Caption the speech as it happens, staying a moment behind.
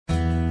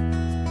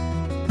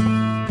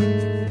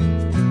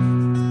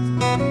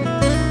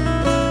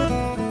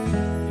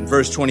In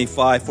verse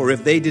 25, for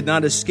if they did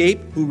not escape,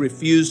 who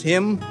refused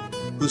him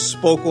who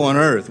spoke on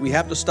earth? We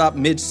have to stop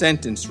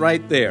mid-sentence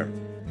right there.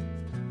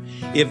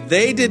 If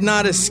they did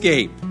not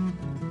escape,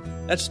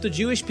 that's the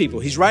Jewish people.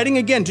 He's writing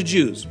again to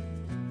Jews,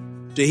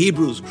 to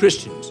Hebrews,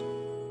 Christians,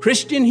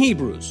 Christian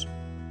Hebrews.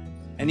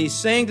 And he's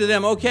saying to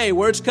them, okay,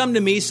 words come to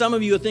me. Some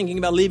of you are thinking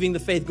about leaving the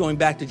faith, going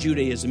back to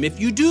Judaism. If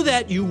you do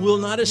that, you will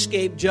not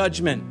escape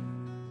judgment.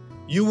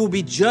 You will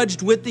be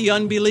judged with the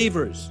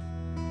unbelievers.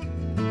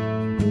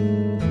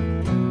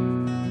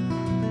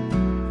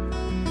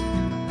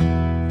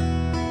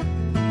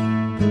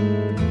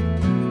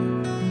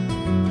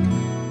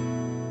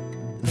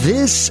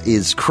 This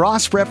is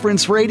Cross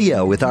Reference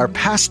Radio with our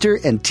pastor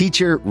and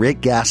teacher,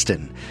 Rick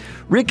Gaston.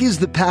 Rick is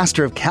the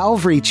pastor of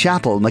Calvary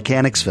Chapel,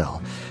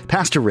 Mechanicsville.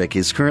 Pastor Rick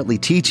is currently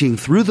teaching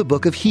through the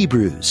book of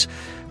Hebrews.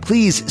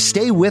 Please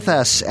stay with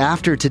us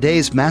after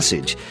today's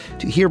message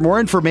to hear more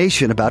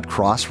information about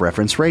Cross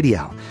Reference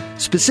Radio,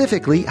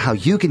 specifically how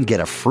you can get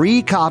a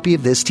free copy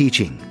of this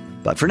teaching.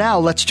 But for now,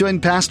 let's join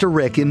Pastor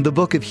Rick in the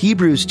book of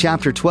Hebrews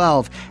chapter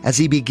 12 as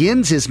he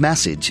begins his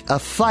message, A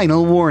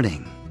Final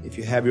Warning. If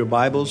you have your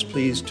Bibles,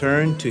 please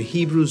turn to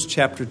Hebrews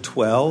chapter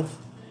 12.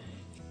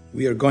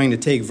 We are going to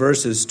take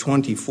verses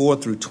 24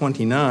 through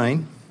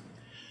 29.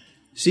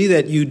 See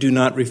that you do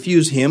not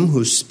refuse him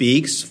who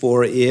speaks,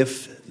 for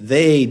if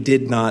they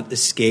did not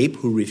escape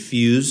who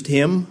refused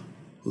him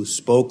who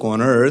spoke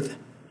on earth,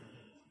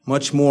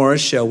 much more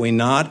shall we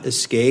not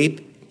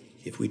escape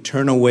if we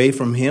turn away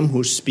from him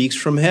who speaks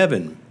from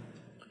heaven,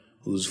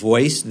 whose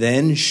voice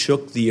then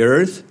shook the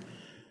earth.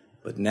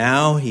 But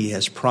now he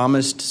has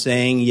promised,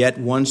 saying, yet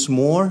once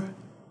more,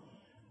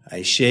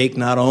 I shake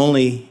not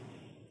only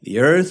the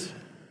earth,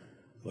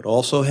 but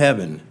also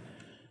heaven.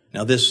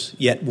 Now this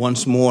yet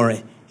once more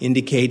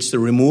indicates the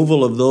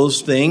removal of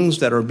those things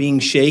that are being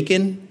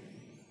shaken,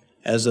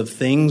 as of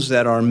things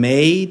that are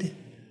made,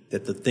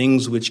 that the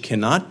things which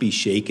cannot be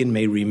shaken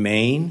may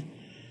remain.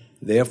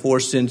 Therefore,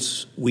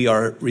 since we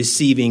are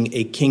receiving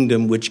a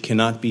kingdom which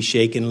cannot be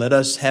shaken, let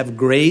us have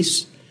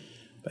grace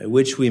by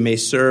which we may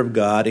serve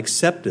God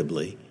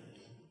acceptably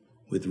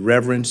with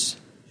reverence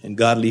and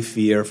godly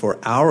fear, for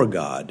our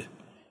God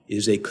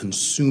is a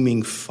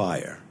consuming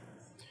fire.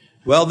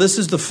 Well, this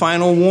is the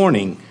final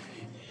warning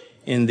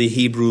in the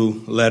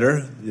Hebrew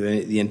letter,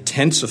 the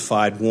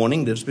intensified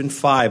warning. There's been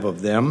 5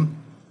 of them.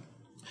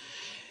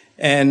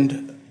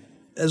 And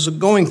as we're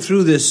going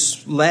through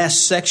this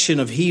last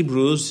section of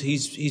Hebrews,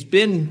 he's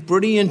been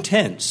pretty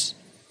intense.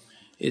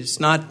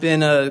 It's not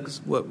been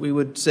what we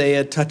would say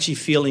a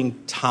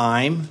touchy-feeling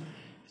time.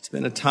 It's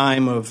been a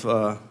time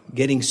of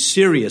getting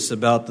serious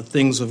about the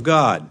things of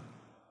God.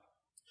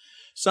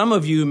 Some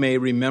of you may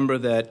remember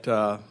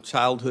that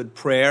childhood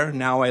prayer,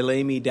 now I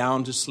lay me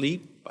down to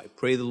sleep. I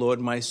pray the Lord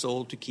my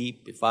soul to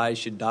keep. If I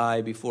should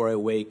die before I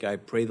wake, I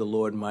pray the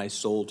Lord my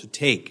soul to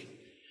take.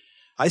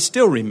 I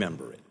still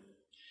remember it.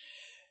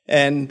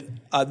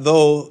 And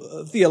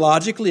though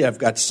theologically I've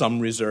got some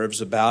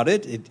reserves about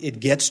it, it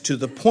gets to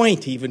the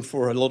point, even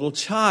for a little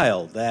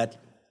child, that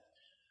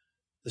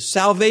the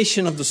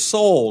salvation of the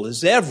soul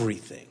is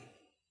everything.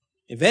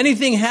 If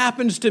anything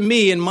happens to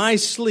me in my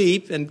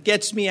sleep and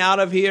gets me out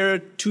of here,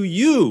 to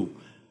you,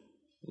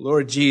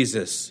 Lord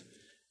Jesus,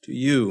 to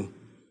you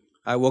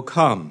I will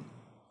come.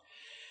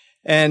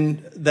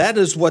 And that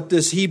is what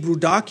this Hebrew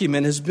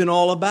document has been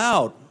all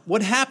about.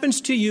 What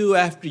happens to you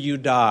after you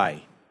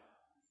die?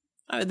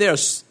 There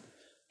is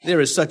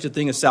such a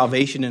thing as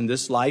salvation in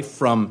this life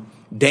from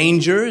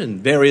danger and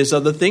various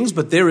other things,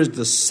 but there is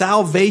the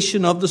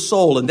salvation of the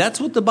soul, and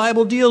that's what the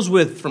Bible deals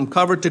with from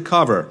cover to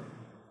cover.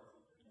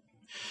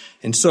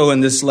 And so in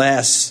this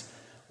last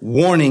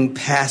warning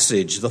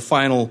passage, the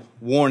final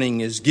warning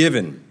is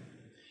given.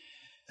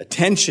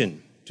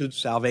 Attention to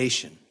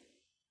salvation.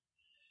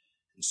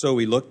 And so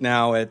we look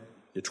now at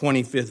the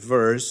 25th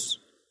verse.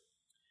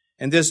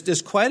 And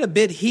there's quite a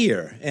bit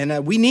here,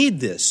 and we need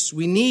this.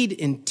 We need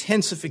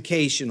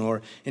intensification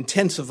or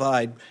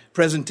intensified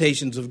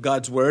presentations of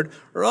God's Word,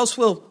 or else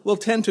we'll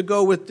tend to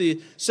go with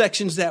the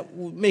sections that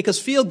make us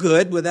feel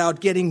good without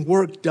getting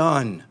work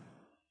done.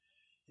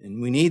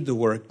 And we need the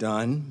work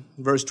done.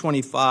 Verse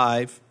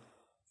 25,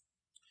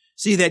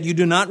 see that you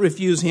do not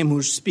refuse him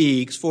who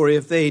speaks, for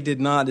if they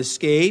did not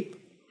escape,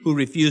 who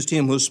refused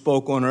him who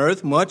spoke on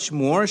earth, much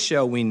more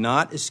shall we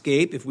not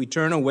escape if we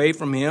turn away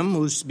from him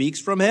who speaks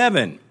from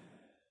heaven.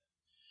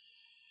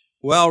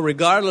 Well,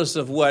 regardless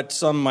of what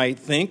some might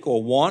think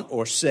or want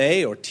or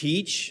say or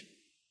teach,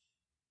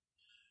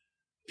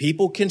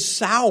 people can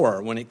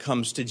sour when it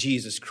comes to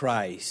Jesus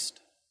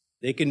Christ.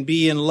 They can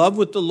be in love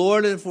with the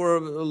Lord for a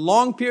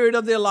long period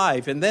of their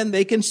life, and then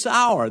they can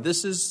sour.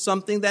 This is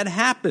something that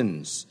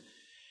happens.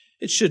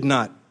 It should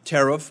not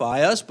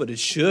terrify us, but it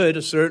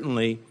should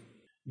certainly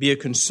be a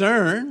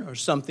concern or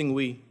something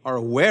we are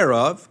aware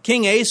of.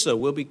 King Asa,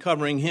 we'll be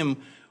covering him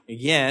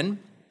again.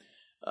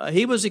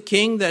 He was a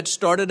king that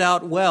started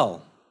out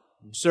well,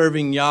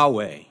 serving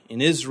Yahweh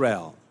in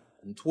Israel,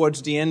 And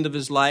towards the end of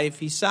his life,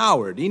 he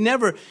soured.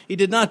 He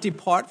did not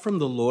depart from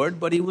the Lord,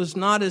 but he was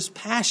not as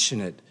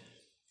passionate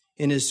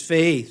in his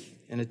faith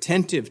and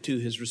attentive to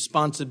his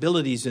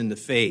responsibilities in the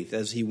faith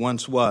as he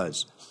once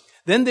was.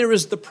 Then there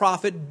is the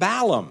prophet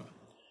Balaam.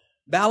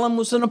 Balaam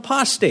was an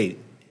apostate.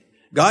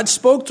 God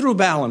spoke through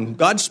Balaam.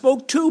 God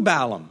spoke to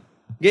Balaam,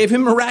 gave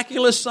him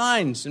miraculous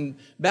signs, and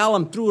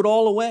Balaam threw it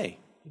all away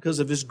because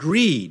of his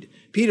greed.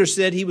 Peter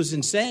said he was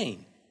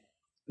insane,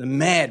 the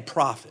mad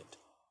prophet.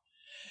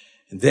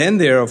 And then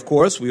there, of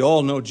course, we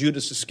all know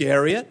Judas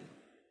Iscariot.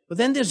 But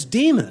then there's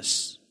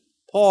Demas.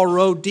 Paul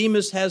wrote,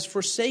 Demas has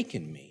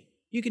forsaken me.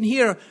 You can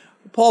hear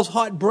Paul's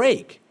heart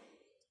break.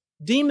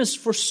 Demas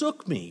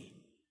forsook me,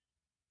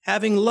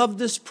 having loved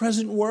this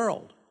present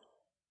world.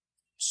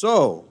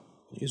 So,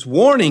 these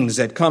warnings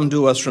that come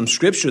to us from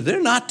Scripture,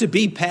 they're not to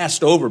be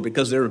passed over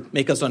because they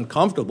make us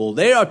uncomfortable.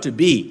 They are to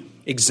be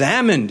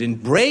examined,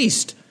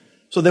 embraced,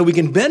 so that we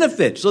can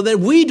benefit, so that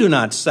we do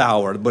not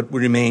sour, but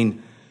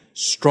remain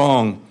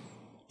strong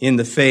in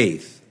the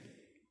faith.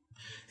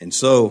 And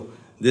so,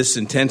 this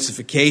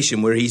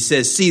intensification where he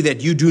says, see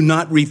that you do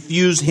not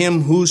refuse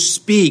him who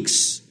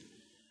speaks.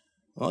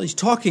 Well, he's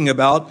talking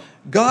about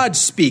God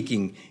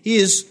speaking. He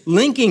is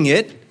linking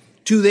it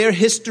to their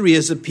history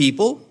as a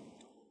people,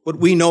 what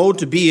we know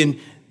to be in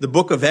the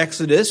book of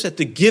Exodus, at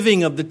the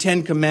giving of the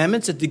Ten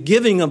Commandments, at the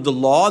giving of the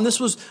law. And this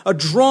was a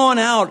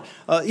drawn-out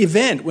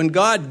event. When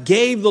God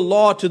gave the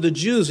law to the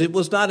Jews, it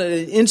was not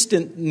an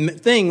instant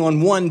thing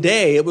on one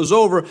day. It was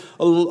over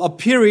a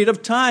period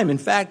of time. In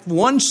fact,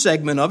 one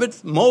segment of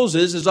it,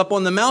 Moses is up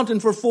on the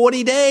mountain for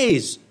 40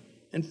 days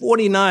and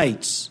 40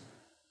 nights.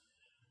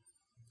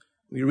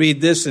 We read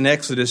this in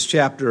Exodus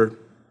chapter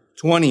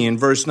 20 and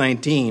verse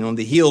 19, on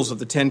the heels of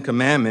the Ten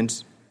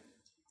Commandments.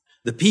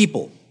 The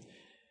people,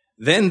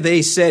 then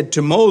they said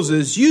to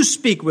Moses, you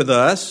speak with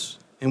us,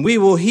 and we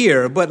will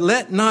hear, but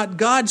let not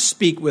God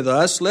speak with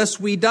us, lest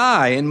we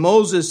die. And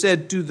Moses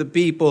said to the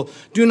people,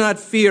 do not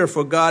fear,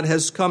 for God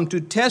has come to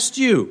test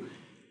you,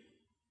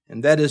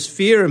 and that his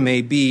fear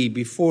may be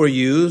before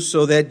you,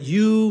 so that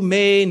you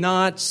may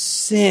not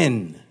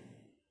sin.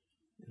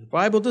 The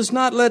Bible does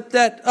not let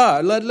that,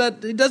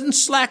 it doesn't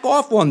slack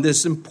off on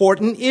this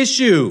important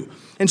issue.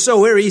 And so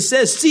where he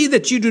says, see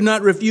that you do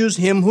not refuse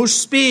him who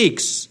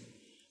speaks.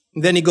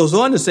 And then he goes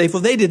on to say,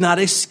 for they did not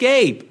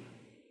escape.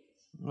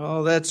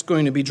 Well, that's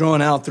going to be drawn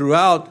out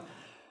throughout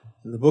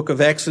the book of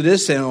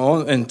Exodus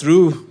and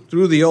through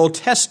the Old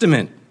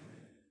Testament.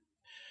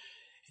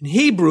 In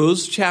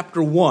Hebrews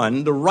chapter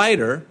 1, the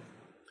writer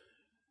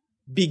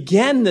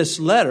began this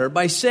letter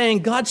by saying,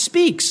 God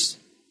speaks.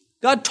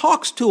 God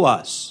talks to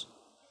us.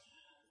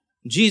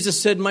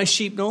 Jesus said, my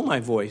sheep know my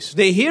voice.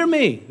 They hear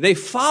me. They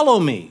follow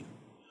me.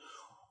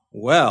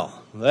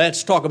 Well,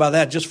 let's talk about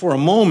that just for a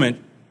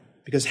moment.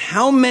 Because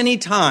how many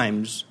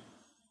times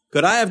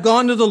could I have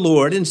gone to the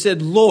Lord and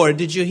said, Lord,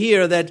 did you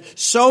hear that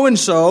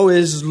so-and-so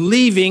is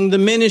leaving the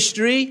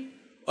ministry,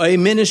 a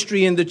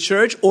ministry in the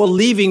church, or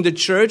leaving the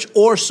church,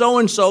 or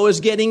so-and-so is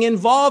getting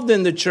involved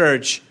in the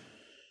church?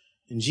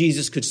 And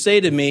Jesus could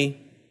say to me,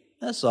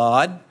 that's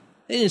odd.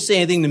 They didn't say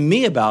anything to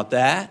me about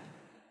that.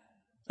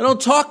 I don't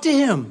talk to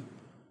him.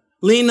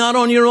 Lean not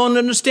on your own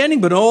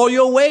understanding, but in all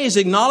your ways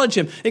acknowledge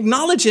him.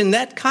 Acknowledge in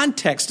that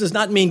context does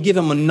not mean give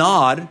him a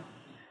nod.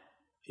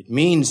 It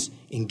means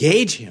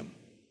engage him.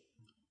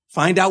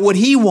 Find out what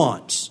he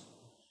wants.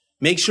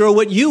 Make sure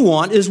what you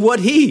want is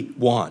what he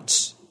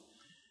wants.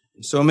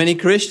 And so many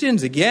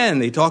Christians, again,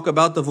 they talk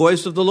about the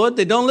voice of the Lord.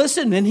 They don't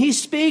listen, and he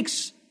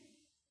speaks.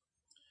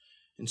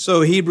 And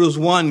so Hebrews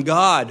 1,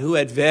 God, who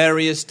at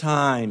various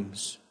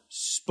times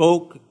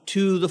spoke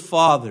to the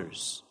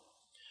fathers.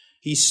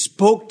 He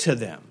spoke to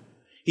them.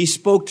 He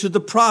spoke to the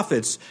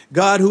prophets.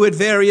 God, who at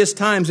various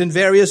times, in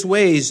various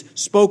ways,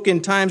 spoke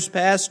in times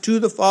past to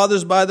the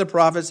fathers by the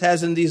prophets,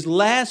 has in these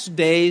last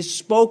days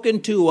spoken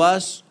to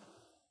us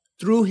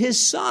through his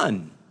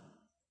Son.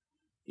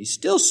 He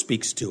still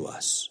speaks to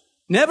us.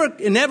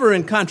 Never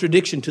in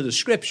contradiction to the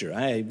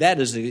Scripture. That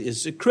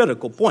is a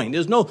critical point.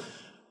 There's no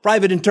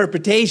private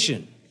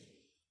interpretation.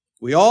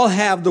 We all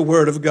have the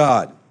Word of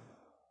God.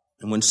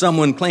 And when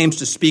someone claims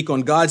to speak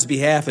on God's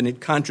behalf and it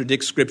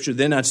contradicts Scripture,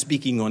 they're not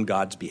speaking on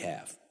God's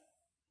behalf.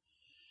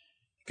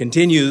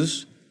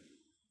 Continues,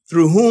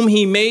 through whom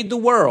he made the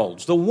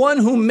worlds. The one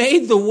who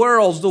made the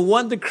worlds,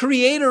 the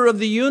creator of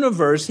the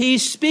universe, he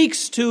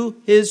speaks to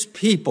his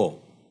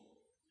people.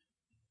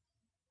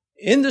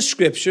 In the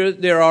Scripture,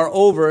 there are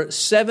over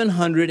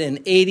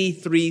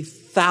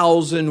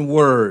 783,000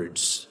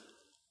 words.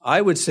 I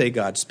would say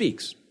God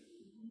speaks.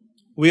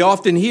 We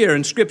often hear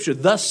in Scripture,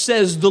 thus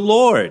says the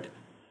Lord.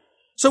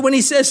 So when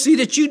he says, see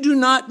that you do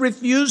not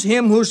refuse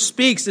him who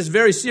speaks, it's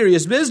very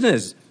serious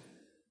business.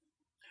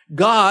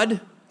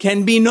 God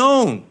can be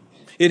known.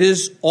 It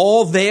is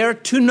all there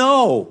to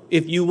know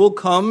if you will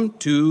come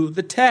to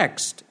the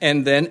text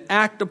and then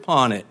act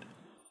upon it.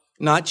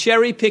 Not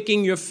cherry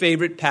picking your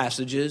favorite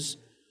passages,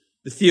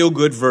 the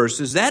feel-good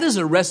verses. That is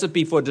a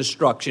recipe for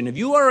destruction. If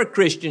you are a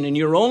Christian and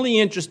you're only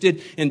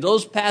interested in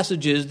those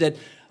passages that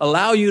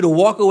allow you to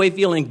walk away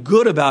feeling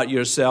good about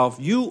yourself,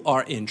 you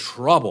are in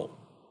trouble.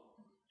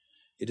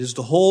 It is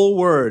the whole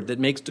Word that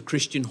makes the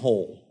Christian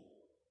whole.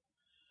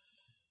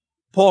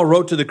 Paul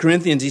wrote to the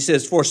Corinthians, he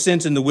says, "For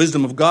since in the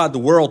wisdom of God, the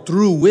world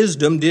through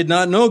wisdom did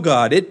not know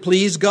God, it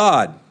pleased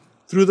God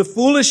through the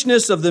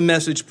foolishness of the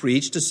message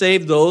preached to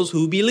save those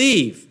who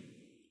believe."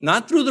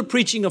 Not through the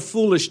preaching of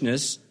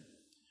foolishness,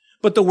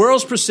 but the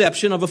world's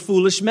perception of a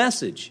foolish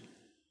message.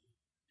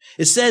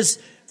 It says,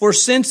 "For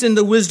since in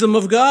the wisdom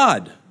of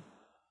God,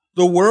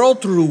 the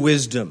world through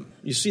wisdom."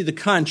 You see the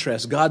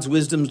contrast. God's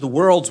wisdom is the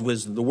world's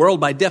wisdom. The world,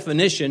 by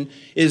definition,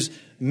 is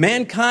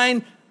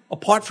mankind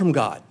apart from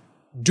God,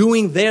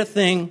 doing their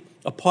thing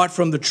apart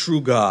from the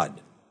true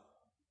God.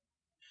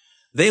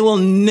 They will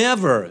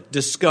never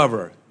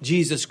discover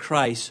Jesus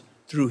Christ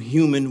through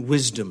human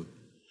wisdom.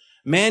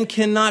 Man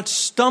cannot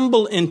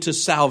stumble into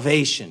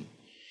salvation.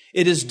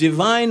 It is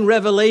divine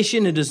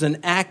revelation. It is an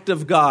act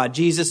of God.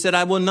 Jesus said,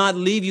 "I will not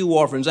leave you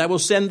orphans. I will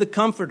send the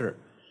Comforter."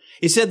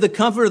 He said the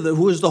Comforter,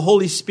 who is the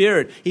Holy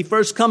Spirit, he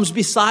first comes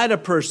beside a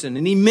person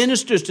and he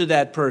ministers to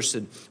that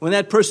person. When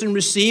that person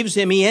receives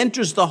him, he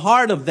enters the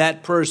heart of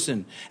that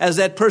person. As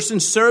that person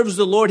serves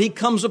the Lord, he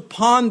comes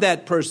upon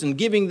that person,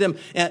 giving them,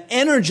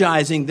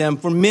 energizing them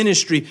for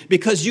ministry,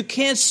 because you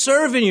can't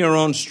serve in your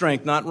own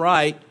strength, not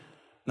right,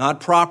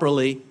 not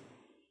properly.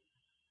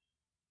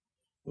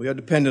 We are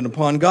dependent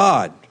upon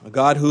God, a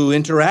God who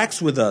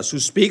interacts with us, who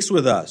speaks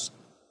with us.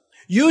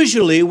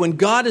 Usually, when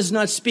God is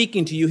not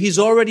speaking to you, He's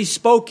already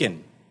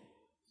spoken.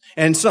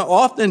 And so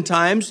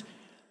oftentimes,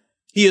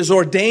 He has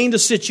ordained a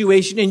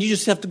situation and you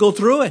just have to go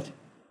through it.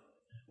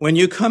 When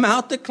you come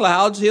out the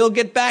clouds, He'll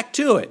get back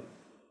to it.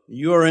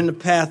 You are in the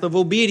path of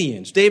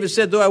obedience. David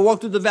said, "Though I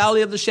walk through the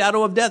valley of the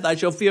shadow of death, I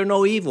shall fear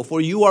no evil,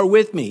 for you are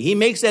with me." He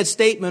makes that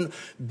statement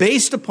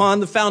based upon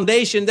the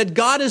foundation that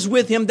God is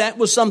with him. That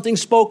was something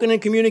spoken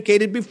and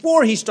communicated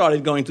before he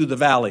started going through the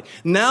valley.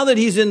 Now that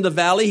he's in the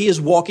valley, he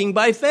is walking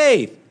by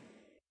faith.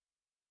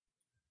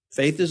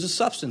 Faith is the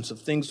substance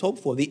of things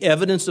hoped for, the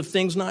evidence of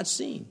things not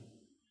seen.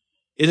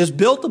 It is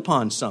built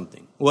upon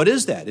something. What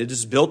is that? It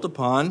is built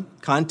upon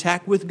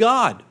contact with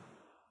God.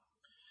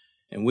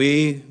 And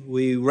we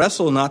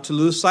wrestle not to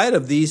lose sight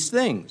of these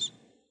things.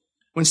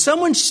 When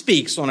someone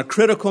speaks on a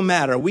critical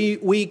matter,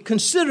 we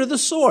consider the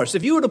source.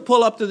 If you were to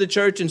pull up to the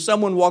church and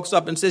someone walks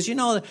up and says, "You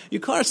know,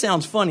 your car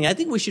sounds funny. I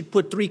think we should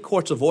put 3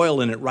 quarts of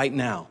oil in it right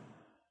now."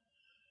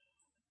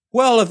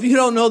 Well, if you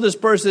don't know this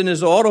person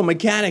is an auto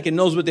mechanic and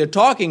knows what they're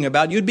talking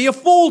about, you'd be a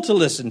fool to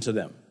listen to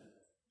them.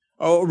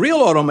 A real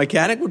auto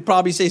mechanic would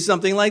probably say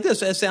something like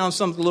this. "That sounds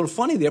something a little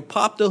funny there.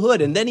 Pop the hood."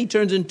 And then he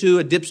turns into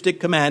a dipstick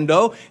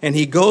commando and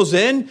he goes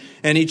in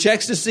and he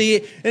checks to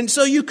see. And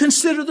so you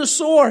consider the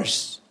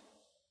source.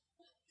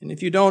 And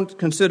if you don't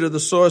consider the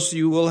source,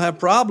 you will have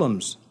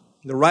problems.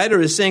 The writer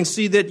is saying,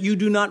 "See that you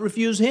do not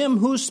refuse him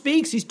who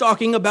speaks." He's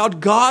talking about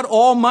God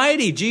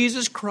Almighty,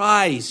 Jesus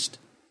Christ.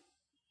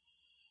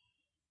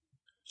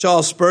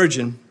 Charles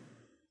Spurgeon,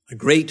 a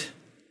great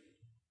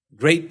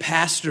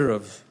pastor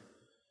of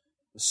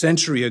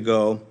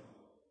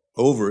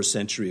over a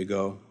century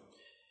ago,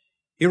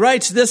 he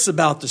writes this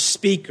about the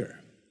speaker,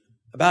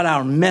 about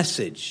our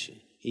message.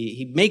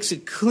 He makes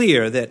it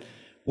clear that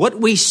what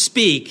we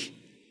speak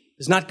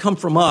does not come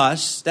from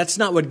us. That's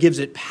not what gives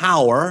it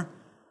power.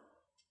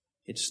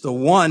 It's the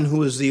one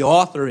who is the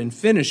author and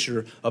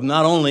finisher of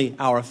not only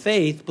our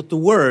faith, but the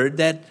word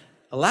that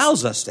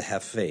allows us to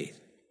have faith.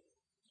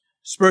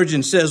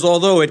 Spurgeon says,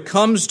 "Although it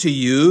comes to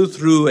you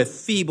through a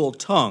feeble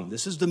tongue,"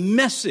 this is the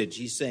message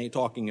he's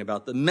talking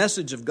about, the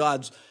message of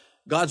God's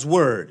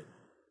word.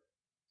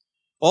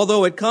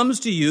 "Although it comes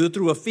to you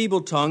through a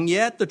feeble tongue,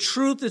 yet the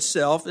truth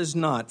itself is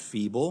not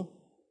feeble,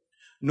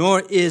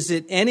 nor is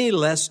it any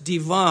less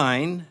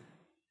divine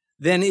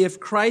than if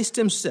Christ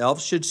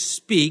himself should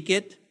speak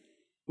it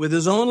with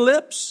his own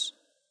lips.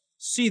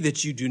 See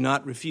that you do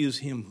not refuse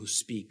him who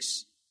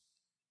speaks."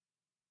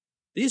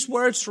 These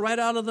words right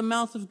out of the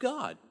mouth of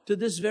God to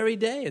this very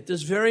day, at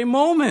this very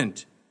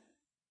moment.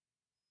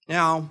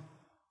 Now,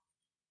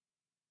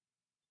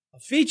 a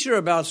feature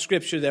about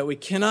Scripture that we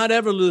cannot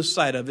ever lose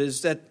sight of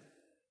is that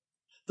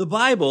the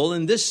Bible,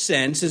 in this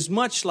sense, is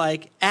much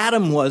like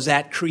Adam was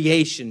at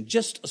creation,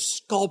 just a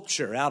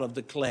sculpture out of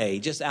the clay,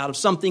 just out of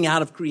something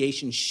out of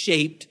creation,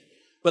 shaped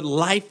but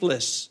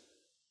lifeless.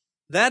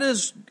 That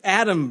is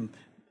Adam,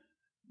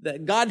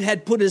 that God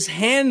had put his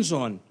hands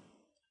on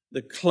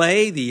the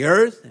clay, the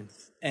earth,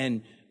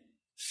 and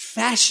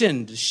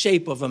fashioned the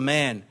shape of a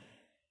man.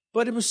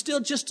 But it was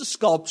still just a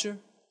sculpture,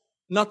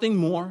 nothing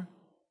more,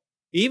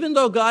 even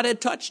though God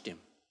had touched him.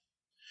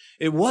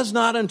 It was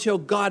not until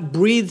God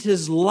breathed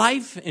his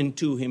life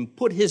into him,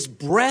 put his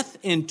breath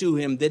into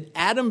him, that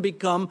Adam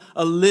became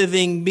a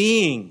living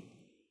being.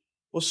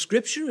 Well,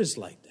 Scripture is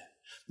like that.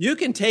 You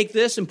can take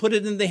this and put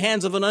it in the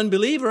hands of an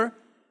unbeliever,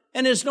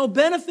 and there's no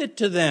benefit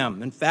to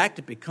them. In fact,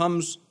 it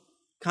becomes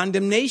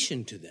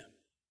condemnation to them.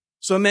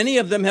 So many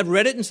of them have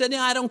read it and said,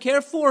 "I don't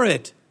care for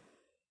it."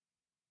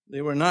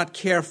 They were not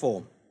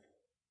careful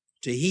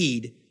to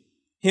heed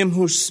him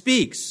who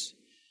speaks.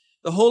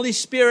 The Holy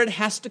Spirit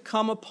has to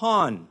come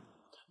upon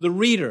the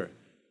reader,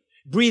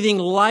 breathing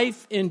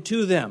life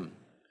into them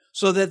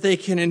so that they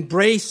can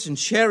embrace and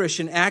cherish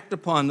and act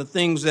upon the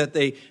things that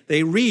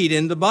they read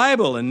in the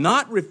Bible and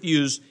not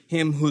refuse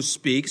him who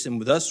speaks. And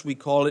with us, we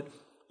call it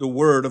the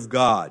Word of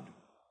God.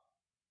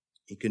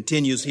 He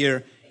continues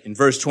here in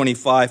verse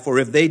 25, for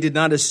if they did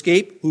not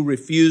escape who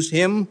refused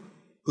him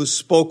who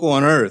spoke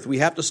on earth. We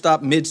have to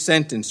stop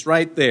mid-sentence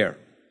right there.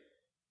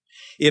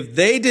 If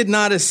they did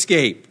not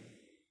escape,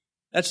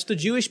 that's the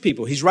Jewish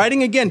people. He's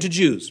writing again to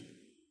Jews,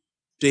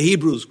 to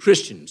Hebrews,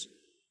 Christians,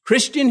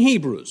 Christian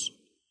Hebrews.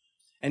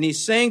 And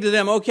he's saying to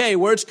them, okay,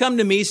 words come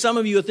to me. Some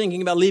of you are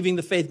thinking about leaving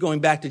the faith, going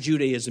back to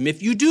Judaism.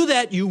 If you do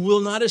that, you will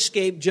not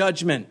escape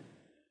judgment.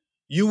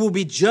 You will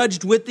be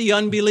judged with the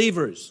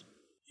unbelievers.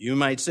 You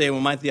might say,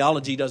 well, my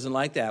theology doesn't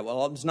like that.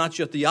 Well, it's not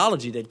your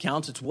theology that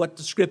counts. It's what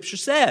the Scripture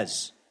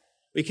says.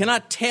 We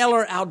cannot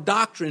tailor our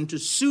doctrine to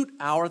suit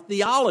our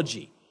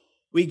theology.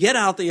 We get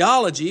our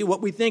theology,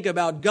 what we think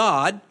about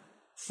God,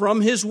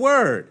 from His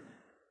Word.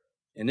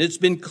 And it's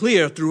been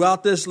clear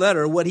throughout this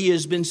letter what he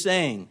has been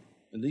saying.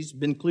 At least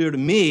been clear to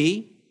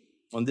me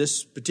on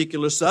this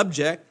particular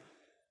subject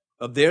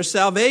of their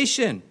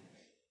salvation.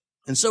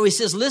 And so he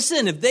says,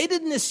 listen, if they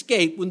didn't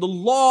escape when the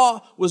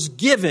law was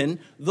given,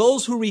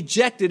 those who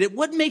rejected it,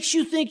 what makes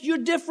you think you're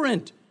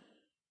different?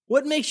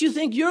 What makes you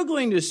think you're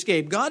going to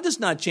escape? God does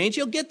not change.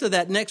 He'll get to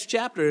that next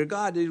chapter.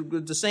 God is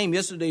the same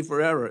yesterday,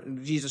 forever.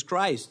 Jesus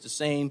Christ, the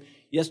same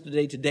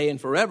yesterday, today, and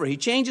forever. He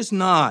changes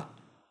not.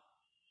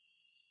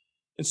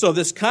 And so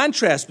this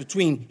contrast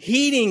between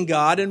heeding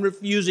God and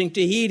refusing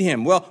to heed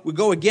him. Well, we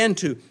go again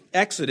to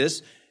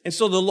Exodus. And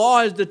so the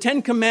law, the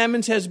 10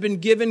 Commandments has been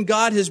given.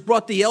 God has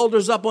brought the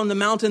elders up on the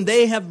mountain.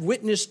 They have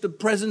witnessed the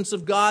presence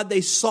of God.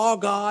 They saw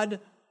God.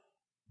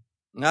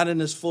 Not in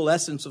his full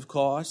essence, of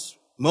course.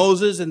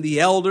 Moses and the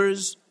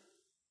elders.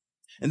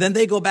 And then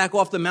they go back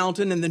off the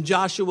mountain, and then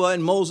Joshua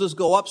and Moses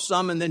go up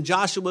some, and then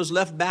Joshua's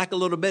left back a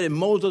little bit, and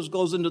Moses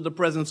goes into the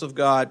presence of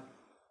God.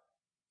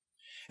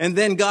 And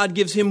then God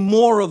gives him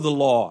more of the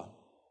law.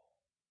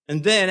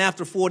 And then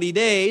after 40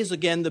 days,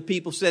 again, the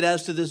people said,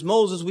 as to this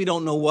Moses, we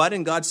don't know what,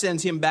 and God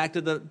sends him back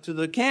to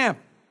the camp.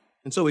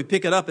 And so we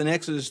pick it up in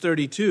Exodus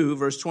 32,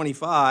 verse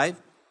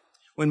 25.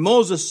 When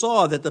Moses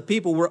saw that the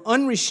people were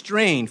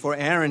unrestrained, for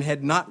Aaron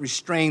had not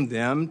restrained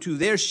them, to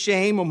their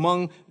shame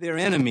among their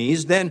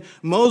enemies, then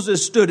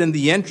Moses stood in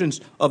the entrance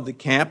of the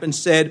camp and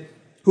said,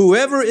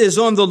 whoever is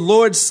on the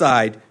Lord's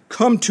side,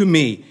 come to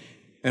me.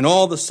 And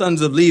all the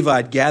sons of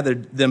Levi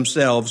gathered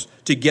themselves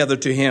together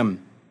to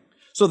him.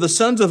 So the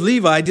sons of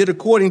Levi did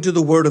according to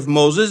the word of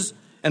Moses,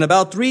 and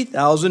about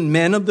 3,000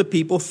 men of the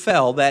people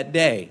fell that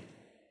day.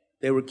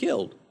 They were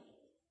killed.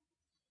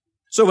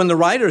 So when the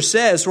writer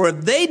says, for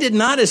if they did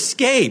not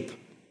escape,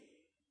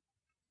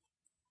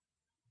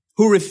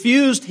 who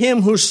refused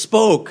him who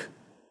spoke,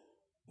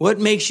 what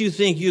makes you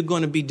think you're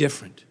going to be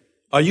different?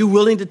 Are you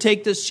willing to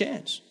take this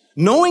chance?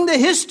 Knowing the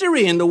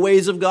history and the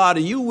ways of God, are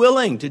you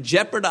willing to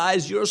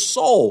jeopardize your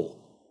soul?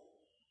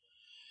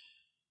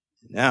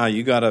 Now,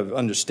 you got to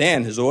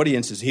understand, his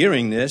audience is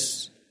hearing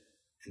this,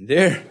 and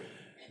they're,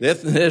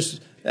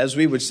 as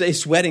we would say,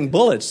 sweating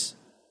bullets.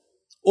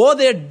 Or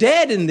they're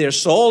dead in their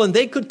soul, and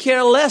they could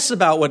care less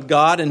about what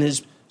God and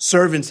his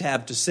servants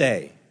have to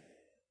say.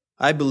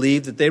 I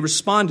believe that they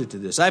responded to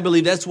this. I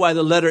believe that's why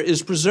the letter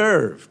is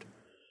preserved,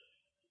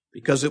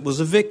 because it was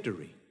a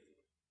victory.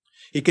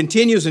 He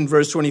continues in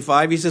verse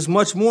 25. He says,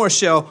 much more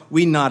shall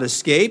we not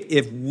escape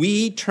if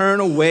we turn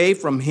away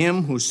from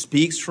him who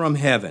speaks from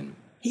heaven.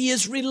 He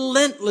is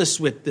relentless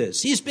with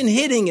this. He's been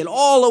hitting it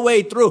all the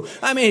way through.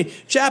 I mean,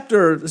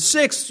 chapter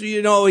 6,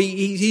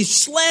 he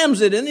slams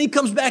it, and he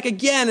comes back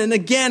again and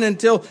again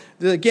until,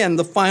 again,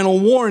 the final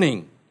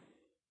warning.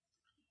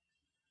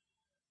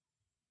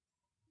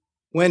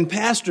 When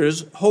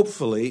pastors,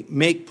 hopefully,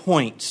 make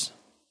points,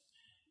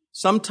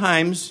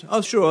 sometimes,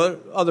 sure,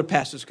 other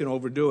pastors can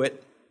overdo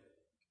it.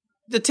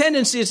 The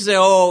tendency is to say,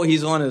 oh,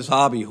 he's on his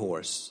hobby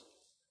horse.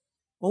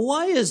 Well,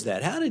 why is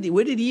that?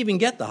 Where did he even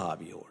get the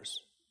hobby horse?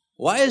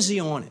 Why is he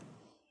on it?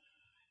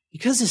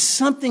 Because it's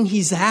something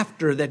he's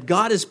after that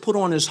God has put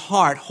on his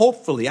heart,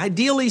 hopefully,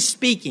 ideally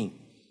speaking.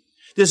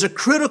 There's a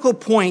critical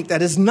point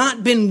that has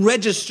not been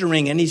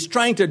registering, and he's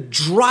trying to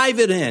drive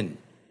it in.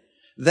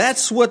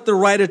 That's what the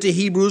writer to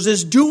Hebrews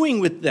is doing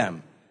with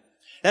them.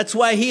 That's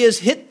why he has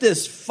hit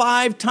this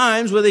 5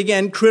 times with,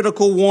 again,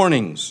 critical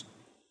warnings.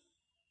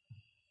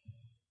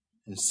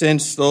 And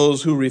since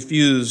those who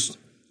refused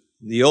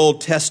the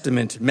Old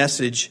Testament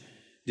message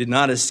did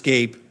not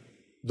escape,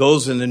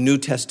 those in the New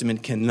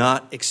Testament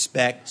cannot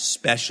expect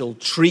special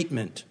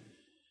treatment.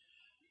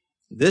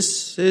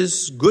 This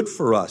is good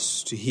for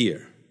us to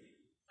hear.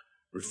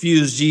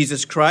 Refuse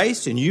Jesus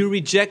Christ, and you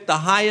reject the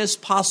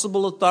highest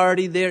possible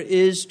authority there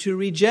is to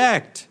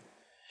reject.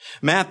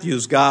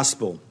 Matthew's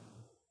Gospel.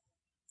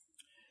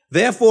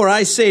 Therefore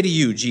I say to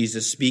you,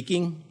 Jesus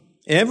speaking,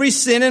 every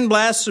sin and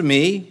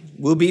blasphemy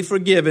will be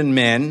forgiven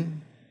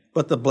men,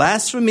 but the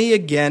blasphemy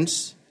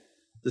against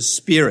the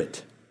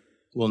Spirit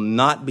will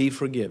not be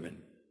forgiven.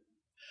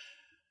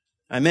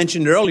 I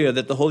mentioned earlier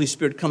that the Holy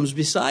Spirit comes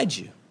beside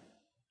you.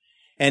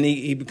 and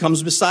he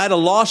becomes beside a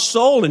lost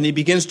soul and he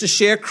begins to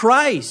share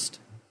Christ.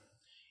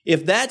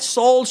 If that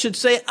soul should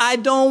say, I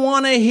don't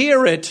want to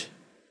hear it,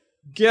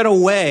 get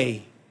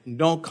away and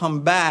don't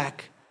come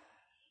back,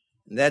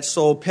 and that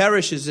soul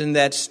perishes in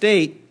that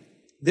state,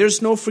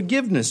 there's no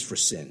forgiveness for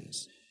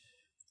sins.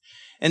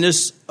 And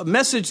there's a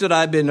message that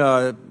I've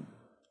been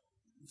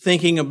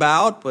thinking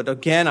about, but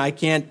again, I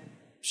can't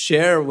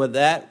share with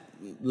that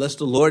unless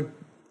the Lord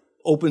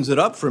opens it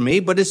up for me,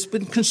 but it's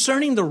been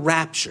concerning the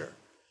rapture.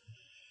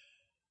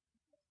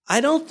 I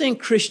don't think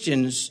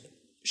Christians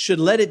should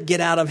let it get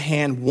out of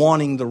hand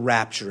wanting the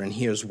rapture, and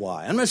here's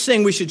why. I'm not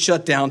saying we should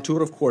shut down to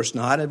it, of course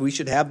not. We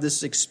should have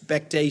this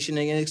expectation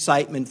and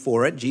excitement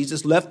for it.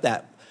 Jesus left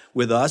that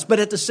with us, but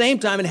at the same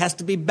time, it has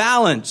to be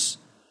balanced.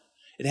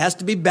 It has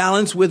to be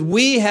balanced with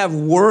we have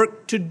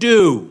work to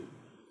do,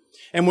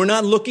 and we're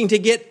not looking to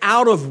get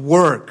out of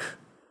work.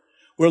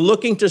 We're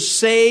looking to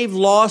save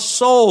lost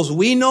souls.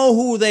 We know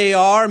who they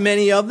are,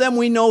 many of them.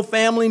 We know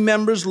family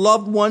members,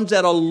 loved ones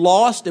that are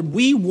lost, and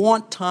we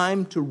want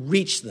time to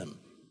reach them.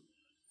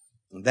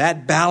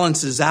 That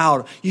balances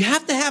out. You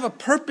have to have a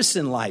purpose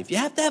in life. You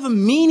have to have a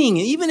meaning,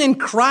 even in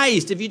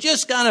Christ. If you're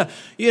just kind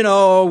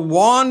of,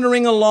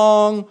 wandering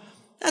along,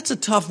 that's a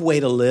tough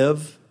way to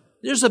live.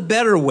 There's a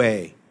better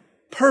way.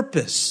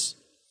 Purpose.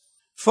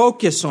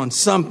 Focus on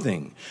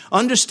something.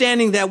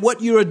 Understanding that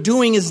what you are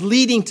doing is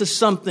leading to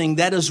something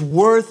that is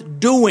worth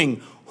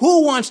doing.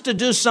 Who wants to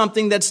do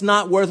something that's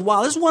not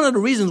worthwhile? This is one of the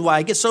reasons why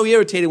I get so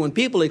irritated when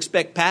people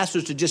expect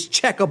pastors to just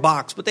check a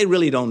box, but they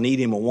really don't need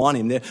him or want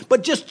him there.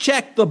 But just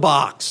check the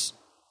box.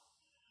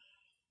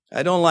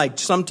 I don't like,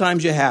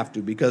 sometimes you have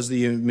to because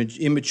the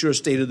immature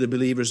state of the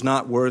believer is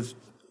not worth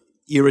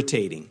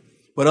irritating.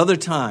 But other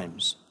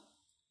times,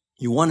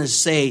 you want to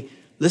say,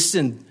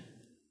 listen,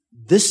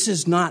 this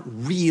is not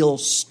real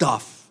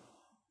stuff.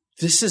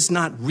 This is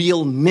not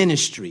real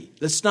ministry.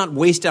 Let's not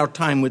waste our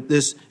time with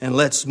this and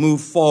let's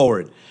move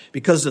forward.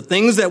 Because the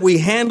things that we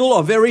handle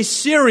are very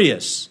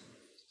serious.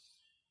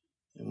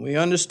 And we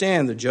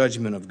understand the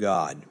judgment of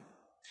God.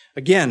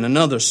 Again,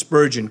 another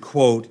Spurgeon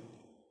quote.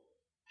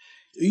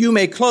 You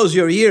may close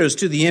your ears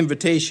to the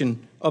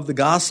invitation of the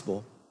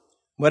gospel,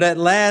 but at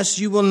last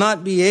you will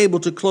not be able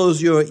to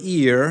close your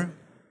ear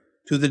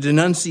to the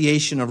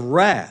denunciation of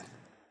wrath.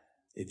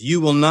 If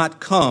you will not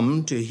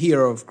come to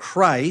hear of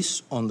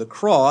Christ on the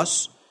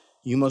cross,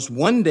 you must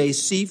one day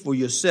see for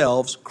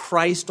yourselves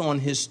Christ on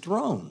his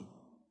throne.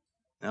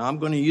 Now, I'm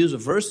going to use a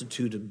verse or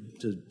two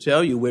to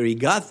tell you where he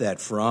got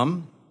that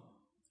from.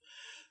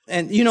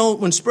 And,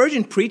 when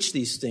Spurgeon preached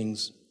these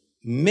things,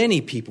 many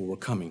people were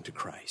coming to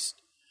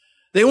Christ.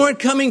 They weren't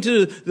coming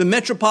to the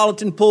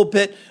Metropolitan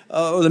Pulpit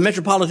or the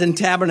Metropolitan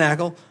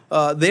Tabernacle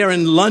there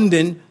in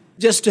London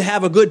just to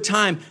have a good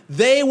time.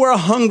 They were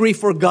hungry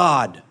for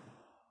God.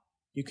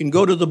 You can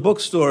go to the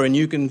bookstore and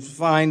you can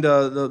find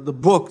the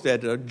book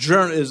that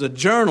is a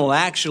journal,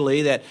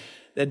 actually,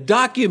 that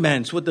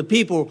documents what the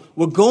people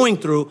were going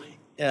through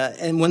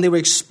and when they were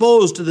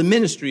exposed to the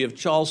ministry of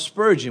Charles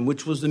Spurgeon,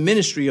 which was the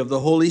ministry of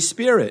the Holy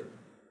Spirit.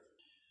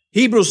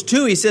 Hebrews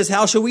 2, he says,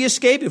 how shall we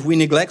escape if we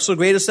neglect so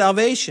great a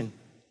salvation,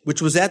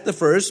 which was at the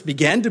first,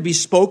 began to be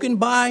spoken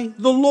by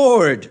the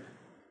Lord,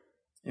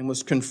 and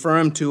was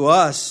confirmed to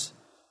us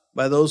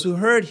by those who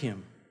heard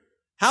him?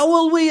 How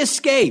will we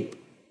escape?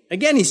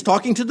 Again, he's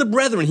talking to the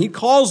brethren. He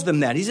calls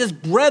them that. He says,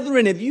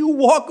 brethren, if you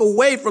walk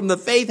away from the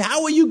faith,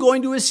 how are you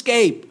going to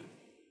escape?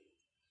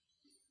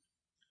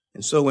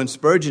 And so when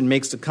Spurgeon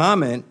makes the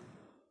comment,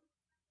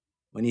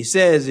 when he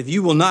says, if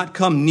you will not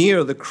come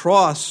near the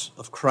cross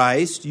of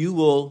Christ, you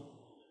will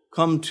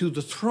come to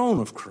the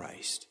throne of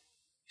Christ.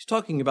 He's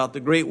talking about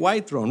the great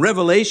white throne.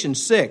 Revelation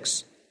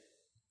 6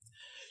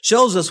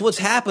 shows us what's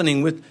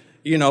happening with,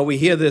 we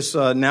hear this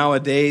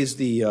nowadays,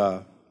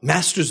 the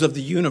masters of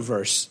the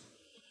universe.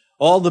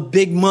 All the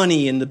big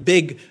money and the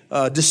big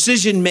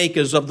decision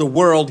makers of the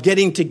world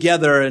getting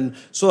together and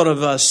sort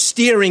of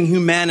steering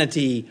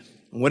humanity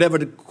in whatever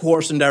the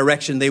course and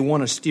direction they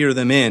want to steer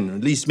them in, or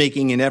at least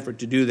making an effort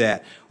to do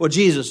that. Well,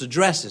 Jesus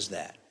addresses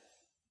that.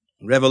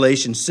 In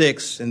Revelation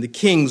 6, and the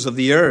kings of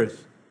the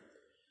earth,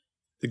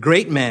 the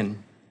great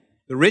men,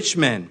 the rich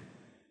men,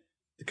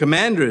 the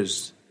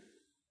commanders,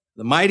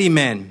 the mighty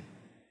men,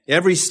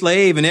 every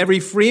slave and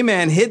every free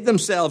man hid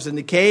themselves in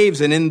the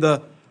caves and in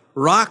the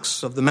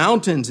rocks of the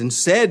mountains, and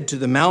said to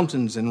the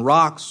mountains and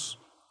rocks,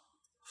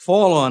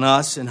 fall on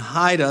us and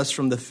hide us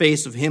from the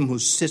face of him who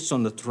sits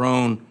on the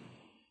throne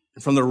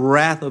and from the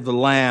wrath of the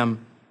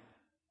Lamb.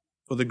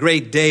 For the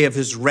great day of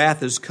his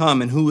wrath has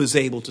come, and who is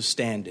able to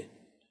stand it?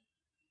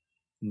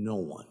 No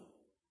one.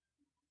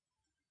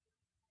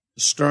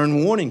 A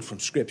stern warning from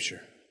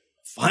Scripture.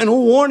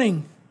 Final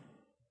warning.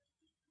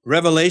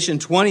 Revelation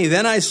 20,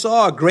 then I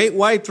saw a great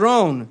white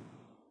throne,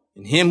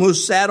 and him who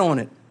sat on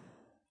it,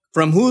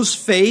 from whose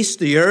face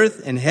the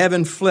earth and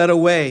heaven fled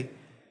away,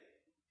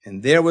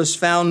 and there was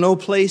found no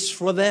place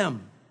for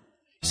them.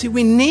 See,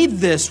 we need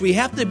this. We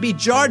have to be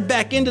jarred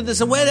back into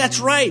this. And well, that's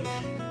right.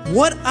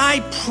 What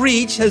I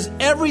preach has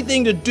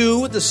everything to do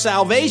with the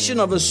salvation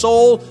of a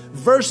soul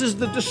versus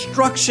the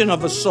destruction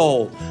of a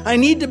soul. I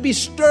need to be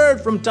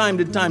stirred from time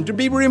to time, to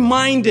be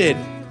reminded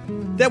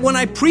that when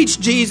I preach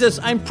Jesus,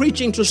 I'm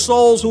preaching to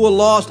souls who are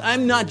lost.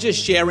 I'm not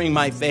just sharing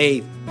my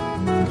faith.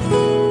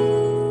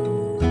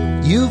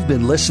 You've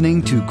been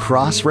listening to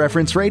Cross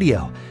Reference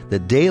Radio, the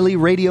daily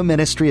radio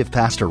ministry of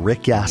Pastor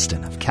Rick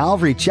Gaston of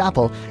Calvary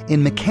Chapel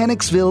in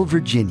Mechanicsville,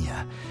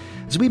 Virginia.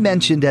 As we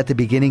mentioned at the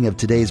beginning of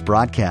today's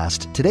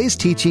broadcast, today's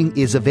teaching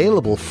is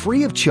available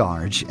free of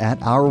charge at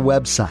our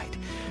website.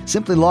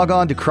 Simply log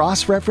on to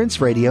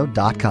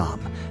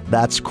crossreferenceradio.com.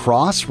 That's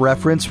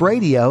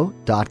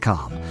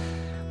crossreferenceradio.com.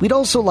 We'd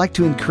also like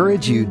to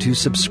encourage you to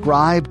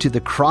subscribe to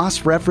the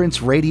Cross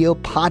Reference Radio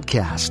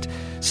podcast.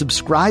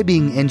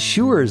 Subscribing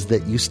ensures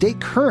that you stay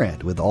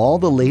current with all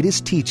the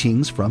latest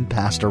teachings from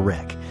Pastor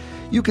Rick.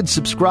 You can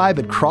subscribe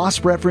at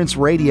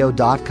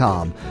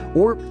crossreferenceradio.com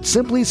or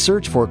simply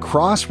search for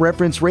Cross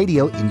Reference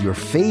Radio in your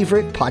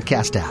favorite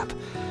podcast app.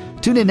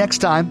 Tune in next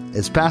time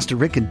as Pastor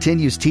Rick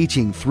continues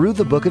teaching through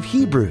the book of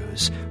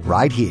Hebrews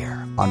right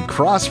here on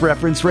Cross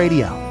Reference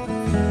Radio.